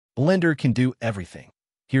Blender can do everything.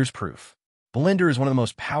 Here's proof. Blender is one of the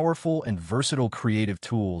most powerful and versatile creative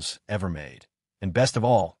tools ever made. And best of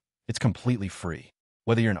all, it's completely free.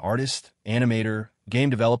 Whether you're an artist, animator, game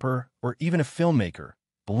developer, or even a filmmaker,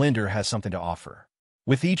 Blender has something to offer.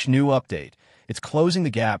 With each new update, it's closing the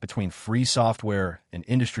gap between free software and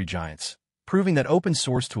industry giants, proving that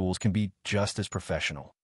open-source tools can be just as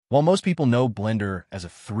professional. While most people know Blender as a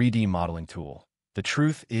 3D modeling tool, the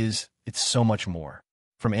truth is it's so much more.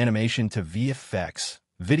 From animation to VFX,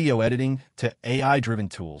 video editing to AI-driven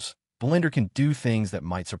tools, Blender can do things that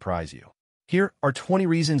might surprise you. Here are 20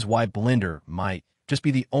 reasons why Blender might just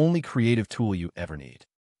be the only creative tool you ever need.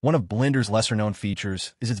 One of Blender's lesser-known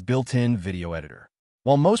features is its built-in video editor.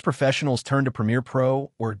 While most professionals turn to Premiere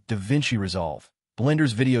Pro or DaVinci Resolve,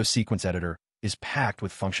 Blender's video sequence editor is packed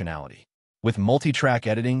with functionality. With multi-track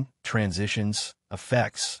editing, transitions,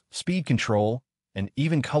 effects, speed control, and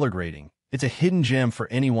even color grading, it's a hidden gem for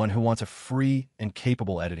anyone who wants a free and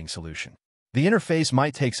capable editing solution. The interface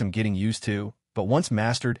might take some getting used to, but once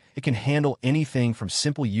mastered, it can handle anything from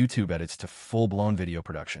simple YouTube edits to full-blown video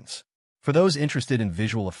productions. For those interested in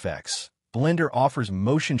visual effects, Blender offers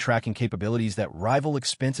motion tracking capabilities that rival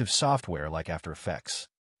expensive software like After Effects.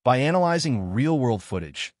 By analyzing real-world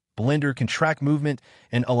footage, Blender can track movement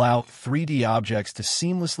and allow 3D objects to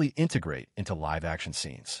seamlessly integrate into live-action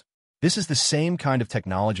scenes. This is the same kind of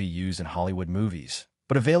technology used in Hollywood movies,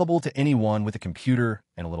 but available to anyone with a computer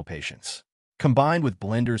and a little patience. Combined with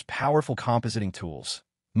Blender's powerful compositing tools,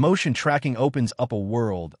 motion tracking opens up a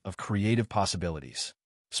world of creative possibilities.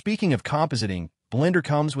 Speaking of compositing, Blender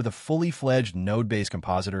comes with a fully-fledged node-based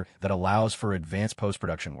compositor that allows for advanced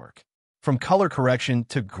post-production work. From color correction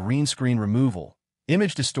to green screen removal,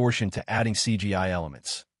 image distortion to adding CGI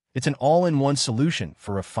elements, it's an all-in-one solution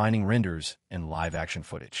for refining renders and live-action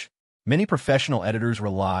footage. Many professional editors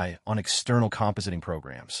rely on external compositing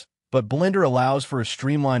programs, but Blender allows for a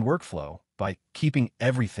streamlined workflow by keeping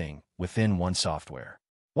everything within one software.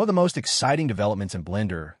 One of the most exciting developments in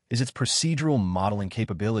Blender is its procedural modeling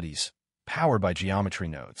capabilities, powered by geometry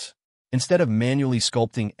nodes. Instead of manually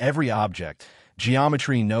sculpting every object,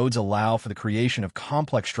 geometry nodes allow for the creation of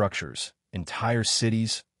complex structures, entire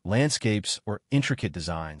cities, landscapes, or intricate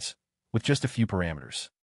designs, with just a few parameters.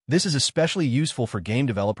 This is especially useful for game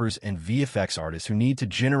developers and VFX artists who need to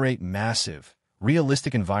generate massive,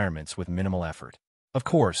 realistic environments with minimal effort. Of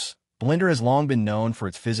course, Blender has long been known for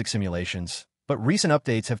its physics simulations, but recent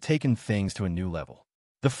updates have taken things to a new level.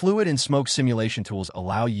 The fluid and smoke simulation tools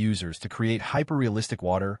allow users to create hyper-realistic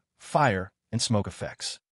water, fire, and smoke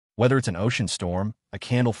effects. Whether it's an ocean storm, a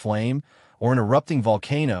candle flame, or an erupting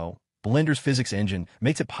volcano, Blender's physics engine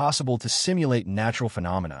makes it possible to simulate natural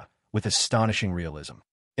phenomena with astonishing realism.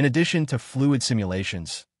 In addition to fluid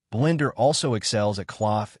simulations, Blender also excels at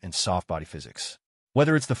cloth and soft body physics.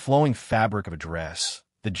 Whether it's the flowing fabric of a dress,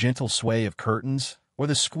 the gentle sway of curtains, or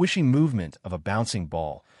the squishy movement of a bouncing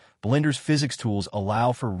ball, Blender's physics tools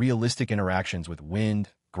allow for realistic interactions with wind,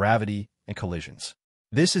 gravity, and collisions.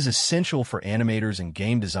 This is essential for animators and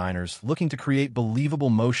game designers looking to create believable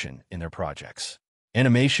motion in their projects.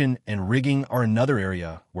 Animation and rigging are another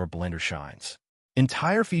area where Blender shines.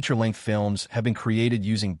 Entire feature-length films have been created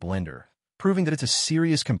using Blender, proving that it's a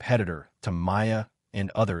serious competitor to Maya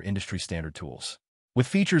and other industry-standard tools. With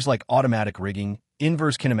features like automatic rigging,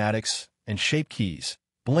 inverse kinematics, and shape keys,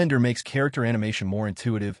 Blender makes character animation more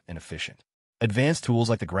intuitive and efficient. Advanced tools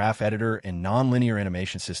like the graph editor and nonlinear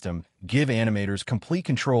animation system give animators complete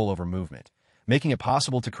control over movement, making it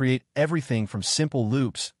possible to create everything from simple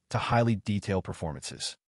loops to highly detailed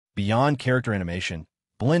performances. Beyond character animation,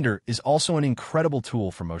 Blender is also an incredible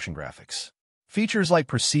tool for motion graphics. Features like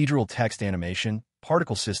procedural text animation,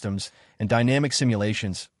 particle systems, and dynamic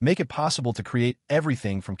simulations make it possible to create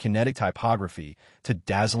everything from kinetic typography to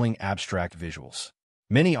dazzling abstract visuals.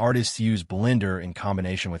 Many artists use Blender in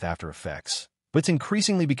combination with After Effects, but it's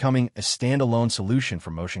increasingly becoming a standalone solution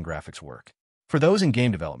for motion graphics work. For those in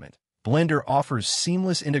game development, Blender offers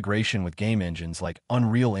seamless integration with game engines like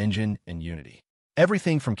Unreal Engine and Unity.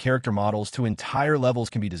 Everything from character models to entire levels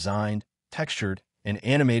can be designed, textured, and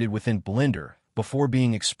animated within Blender before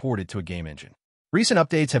being exported to a game engine. Recent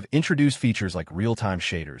updates have introduced features like real-time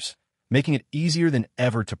shaders, making it easier than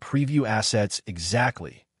ever to preview assets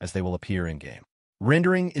exactly as they will appear in-game.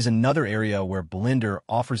 Rendering is another area where Blender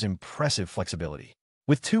offers impressive flexibility.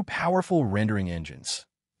 With two powerful rendering engines,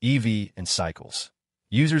 Eevee and Cycles,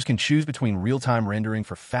 users can choose between real-time rendering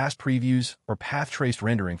for fast previews or path-traced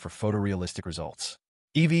rendering for photorealistic results.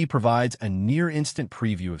 Eevee provides a near-instant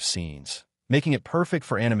preview of scenes, making it perfect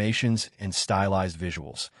for animations and stylized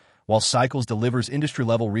visuals, while Cycles delivers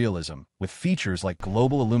industry-level realism with features like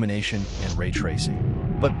global illumination and ray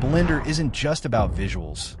tracing. But Blender isn't just about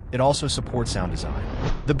visuals, it also supports sound design.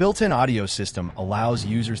 The built-in audio system allows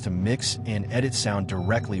users to mix and edit sound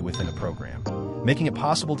directly within the program, making it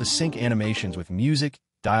possible to sync animations with music,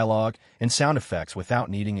 dialogue, and sound effects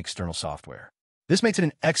without needing external software. This makes it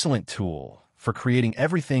an excellent tool for creating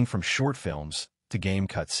everything from short films to game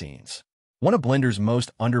cutscenes. One of Blender's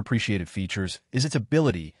most underappreciated features is its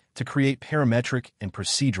ability to create parametric and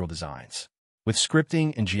procedural designs. With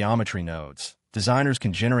scripting and geometry nodes, designers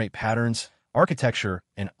can generate patterns, architecture,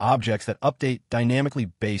 and objects that update dynamically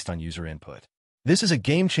based on user input. This is a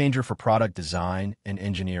game changer for product design and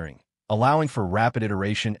engineering, allowing for rapid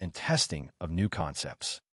iteration and testing of new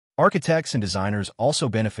concepts. Architects and designers also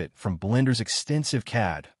benefit from Blender's extensive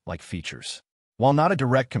CAD-like features. While not a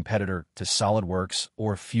direct competitor to SolidWorks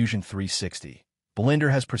or Fusion 360,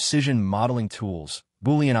 Blender has precision modeling tools,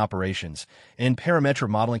 Boolean operations, and parametric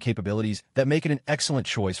modeling capabilities that make it an excellent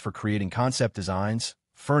choice for creating concept designs,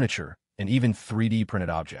 furniture, and even 3D printed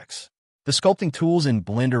objects. The sculpting tools in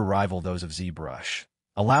Blender rival those of ZBrush,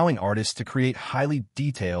 allowing artists to create highly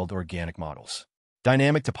detailed organic models.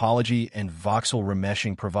 Dynamic topology and voxel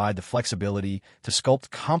remeshing provide the flexibility to sculpt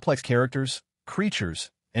complex characters, creatures,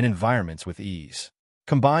 and environments with ease.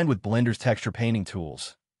 Combined with Blender's texture painting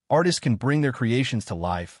tools, artists can bring their creations to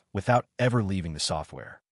life without ever leaving the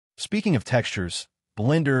software. Speaking of textures,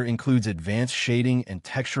 Blender includes advanced shading and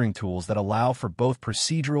texturing tools that allow for both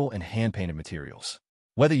procedural and hand-painted materials.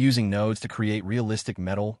 Whether using nodes to create realistic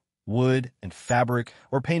metal, wood, and fabric,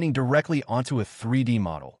 or painting directly onto a 3D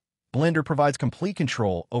model, Blender provides complete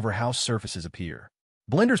control over how surfaces appear.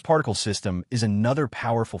 Blender's particle system is another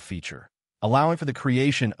powerful feature, allowing for the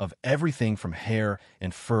creation of everything from hair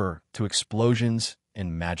and fur to explosions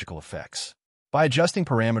and magical effects. By adjusting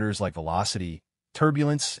parameters like velocity,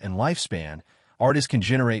 turbulence, and lifespan, artists can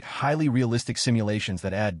generate highly realistic simulations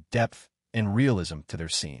that add depth and realism to their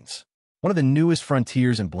scenes. One of the newest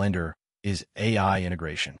frontiers in Blender is AI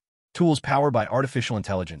integration. Tools powered by artificial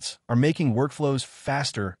intelligence are making workflows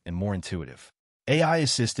faster and more intuitive.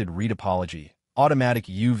 AI-assisted retopology, automatic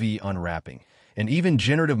UV unwrapping, and even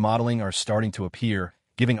generative modeling are starting to appear,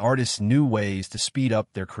 giving artists new ways to speed up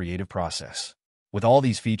their creative process. With all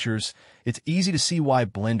these features, it's easy to see why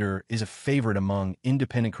Blender is a favorite among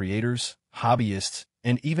independent creators, hobbyists,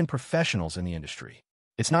 and even professionals in the industry.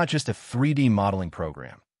 It's not just a 3D modeling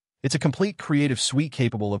program. It's a complete creative suite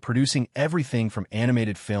capable of producing everything from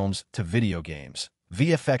animated films to video games,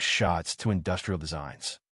 VFX shots to industrial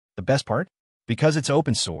designs. The best part? Because it's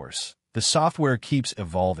open source, the software keeps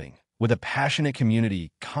evolving, with a passionate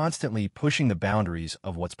community constantly pushing the boundaries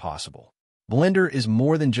of what's possible. Blender is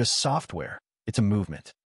more than just software. It's a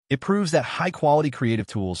movement. It proves that high-quality creative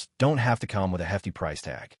tools don't have to come with a hefty price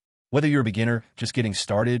tag. Whether you're a beginner just getting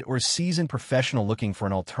started or a seasoned professional looking for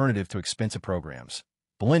an alternative to expensive programs,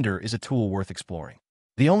 Blender is a tool worth exploring.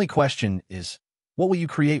 The only question is, what will you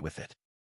create with it?